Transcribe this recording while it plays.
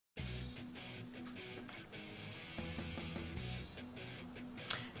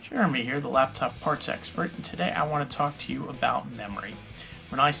Jeremy here, the laptop parts expert, and today I want to talk to you about memory.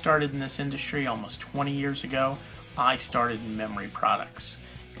 When I started in this industry almost 20 years ago, I started in memory products,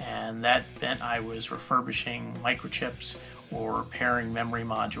 and that meant I was refurbishing microchips or repairing memory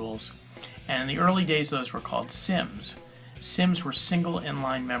modules. And in the early days, those were called SIMs. SIMs were single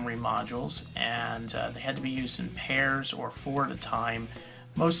inline memory modules, and they had to be used in pairs or four at a time,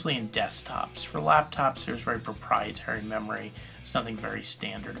 mostly in desktops. For laptops, there's very proprietary memory. There's nothing very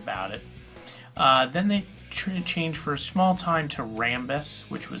standard about it. Then they changed for a small time to Rambus,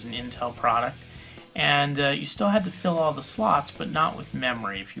 which was an Intel product. And you still had to fill all the slots, but not with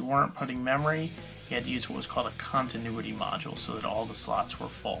memory. If you weren't putting memory, you had to use what was called a continuity module so that all the slots were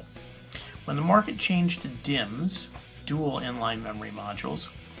full. When the market changed to DIMMs, dual inline memory modules,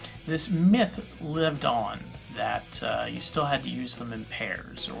 this myth lived on that you still had to use them in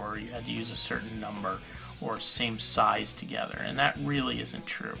pairs, or you had to use a certain number or same size together, and that really isn't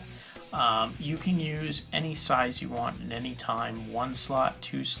true. You can use any size you want at any time, 1 slot,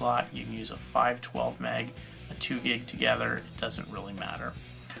 2 slot, you can use a 512 meg, a 2 gig together, it doesn't really matter.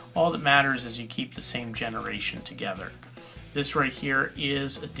 All that matters is you keep the same generation together. This right here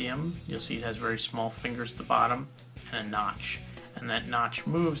is a DIMM. You'll see it has very small fingers at the bottom and a notch, and that notch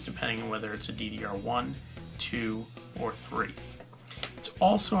moves depending on whether it's a DDR1, 2, or 3. It's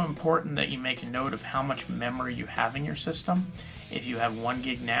also important that you make a note of how much memory you have in your system. If you have 1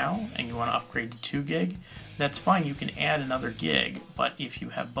 gig now and you want to upgrade to 2 gig, that's fine, you can add another gig, but if you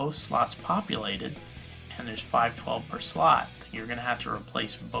have both slots populated and there's 512 per slot, you're going to have to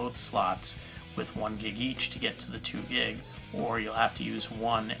replace both slots with 1 gig each to get to the 2 gig, or you'll have to use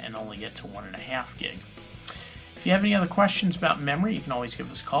one and only get to 1.5 gig. If you have any other questions about memory, you can always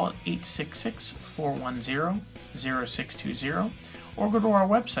give us a call at 866-410-0620, or go to our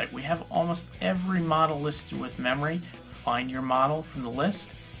website. We have almost every model listed with memory. Find your model from the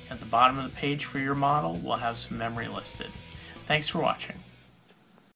list. At the bottom of the page for your model, we'll have some memory listed. Thanks for watching.